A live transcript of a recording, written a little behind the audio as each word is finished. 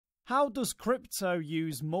How does crypto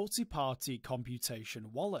use multi-party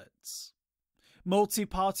computation wallets?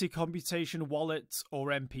 Multi-party computation wallets, or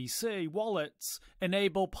MPC wallets,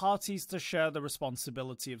 enable parties to share the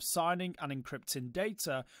responsibility of signing and encrypting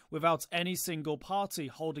data without any single party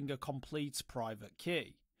holding a complete private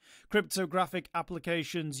key. Cryptographic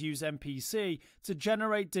applications use MPC to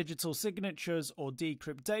generate digital signatures or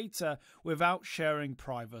decrypt data without sharing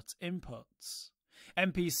private inputs.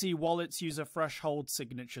 MPC wallets use a threshold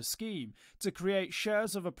signature scheme to create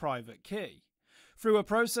shares of a private key. Through a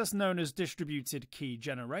process known as distributed key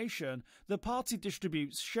generation, the party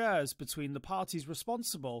distributes shares between the parties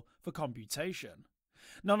responsible for computation.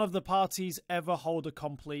 None of the parties ever hold a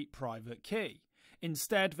complete private key.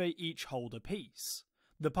 Instead, they each hold a piece.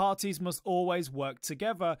 The parties must always work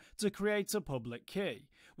together to create a public key,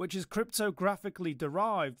 which is cryptographically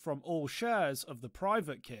derived from all shares of the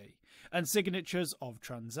private key and signatures of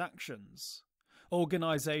transactions.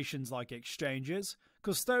 Organizations like exchanges,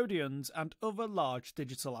 custodians, and other large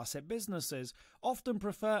digital asset businesses often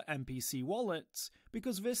prefer MPC wallets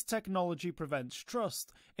because this technology prevents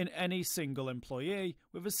trust in any single employee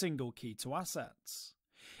with a single key to assets.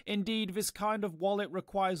 Indeed, this kind of wallet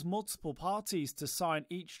requires multiple parties to sign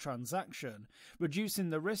each transaction, reducing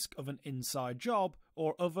the risk of an inside job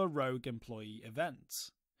or other rogue employee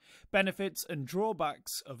event. Benefits and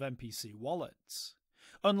drawbacks of MPC wallets.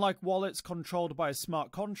 Unlike wallets controlled by a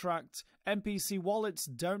smart contract, MPC wallets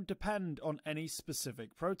don't depend on any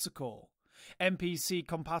specific protocol.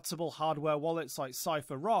 MPC-compatible hardware wallets like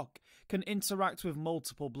CipherRock can interact with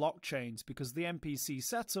multiple blockchains because the MPC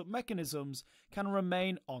setup mechanisms can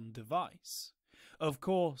remain on-device. Of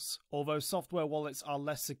course, although software wallets are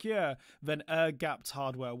less secure than air-gapped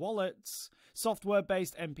hardware wallets,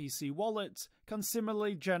 software-based MPC wallets can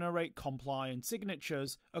similarly generate compliant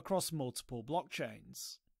signatures across multiple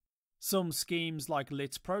blockchains. Some schemes like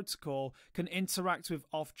Lit Protocol can interact with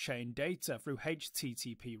off-chain data through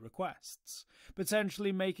HTTP requests,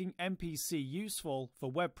 potentially making MPC useful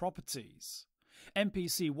for web properties.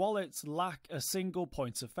 MPC wallets lack a single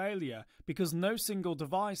point of failure because no single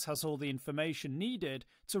device has all the information needed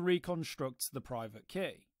to reconstruct the private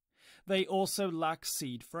key. They also lack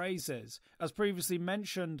seed phrases. As previously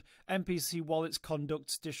mentioned, MPC wallets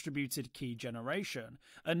conduct distributed key generation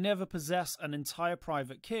and never possess an entire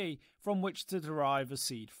private key from which to derive a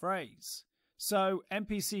seed phrase. So,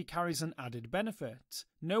 MPC carries an added benefit.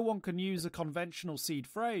 No one can use a conventional seed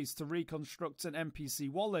phrase to reconstruct an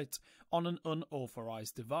MPC wallet on an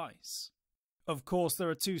unauthorized device. Of course, there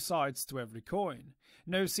are two sides to every coin.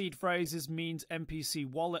 No seed phrases means MPC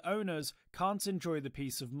wallet owners can't enjoy the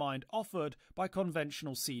peace of mind offered by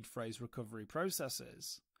conventional seed phrase recovery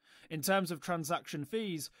processes. In terms of transaction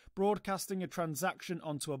fees, broadcasting a transaction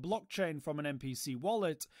onto a blockchain from an MPC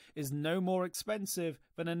wallet is no more expensive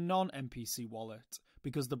than a non-MPC wallet,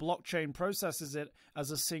 because the blockchain processes it as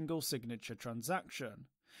a single signature transaction.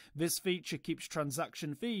 This feature keeps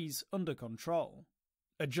transaction fees under control.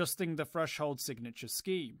 Adjusting the threshold signature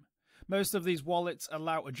scheme. Most of these wallets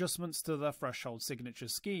allow adjustments to the threshold signature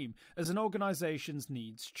scheme as an organization's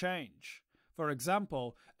needs change. For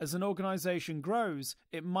example, as an organization grows,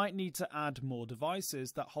 it might need to add more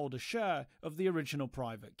devices that hold a share of the original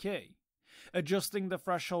private key. Adjusting the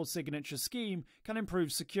threshold signature scheme can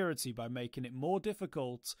improve security by making it more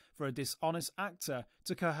difficult for a dishonest actor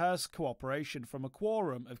to coerce cooperation from a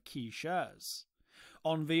quorum of key shares.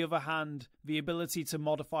 On the other hand, the ability to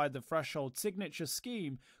modify the threshold signature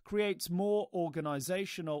scheme creates more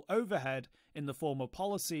organizational overhead in the form of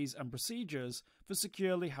policies and procedures for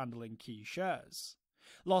securely handling key shares.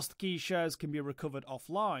 Lost key shares can be recovered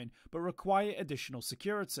offline, but require additional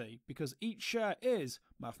security because each share is,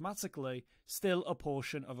 mathematically, still a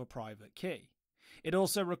portion of a private key. It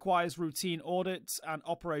also requires routine audits and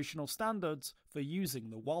operational standards for using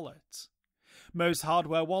the wallet. Most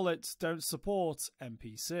hardware wallets don't support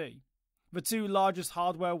MPC. The two largest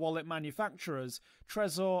hardware wallet manufacturers,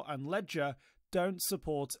 Trezor and Ledger, don't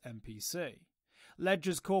support MPC.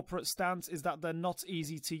 Ledger's corporate stance is that they're not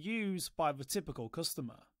easy to use by the typical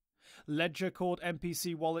customer. Ledger called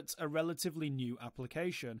MPC wallets a relatively new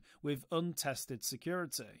application with untested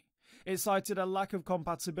security. It cited a lack of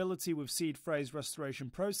compatibility with seed phrase restoration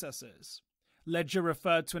processes. Ledger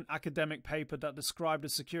referred to an academic paper that described a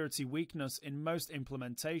security weakness in most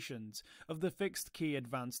implementations of the fixed key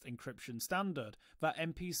advanced encryption standard that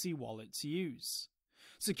MPC wallets use.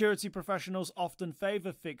 Security professionals often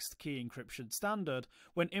favor fixed key encryption standard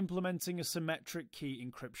when implementing a symmetric key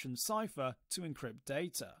encryption cipher to encrypt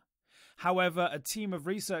data. However, a team of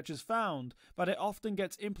researchers found that it often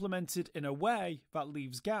gets implemented in a way that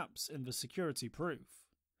leaves gaps in the security proof.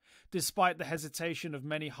 Despite the hesitation of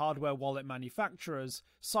many hardware wallet manufacturers,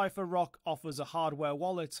 CipherRock offers a hardware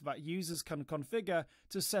wallet that users can configure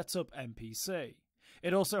to set up MPC.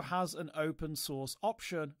 It also has an open source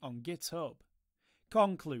option on GitHub.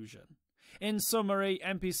 Conclusion. In summary,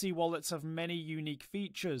 MPC wallets have many unique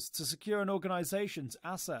features to secure an organization's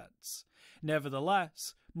assets.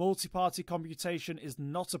 Nevertheless, multi-party computation is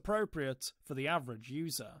not appropriate for the average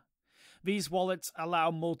user. These wallets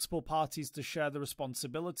allow multiple parties to share the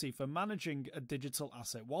responsibility for managing a digital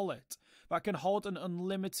asset wallet that can hold an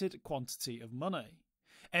unlimited quantity of money.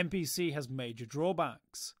 MPC has major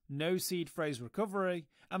drawbacks: no seed phrase recovery,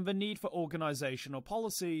 and the need for organizational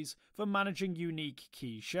policies for managing unique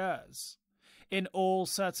key shares. In all,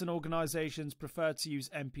 certain organizations prefer to use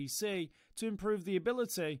MPC to improve the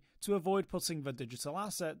ability to avoid putting their digital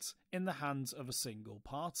assets in the hands of a single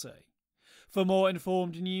party. For more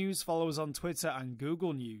informed news, follow us on Twitter and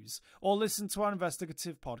Google News, or listen to our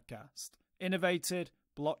investigative podcast, Innovated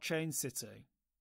Blockchain City.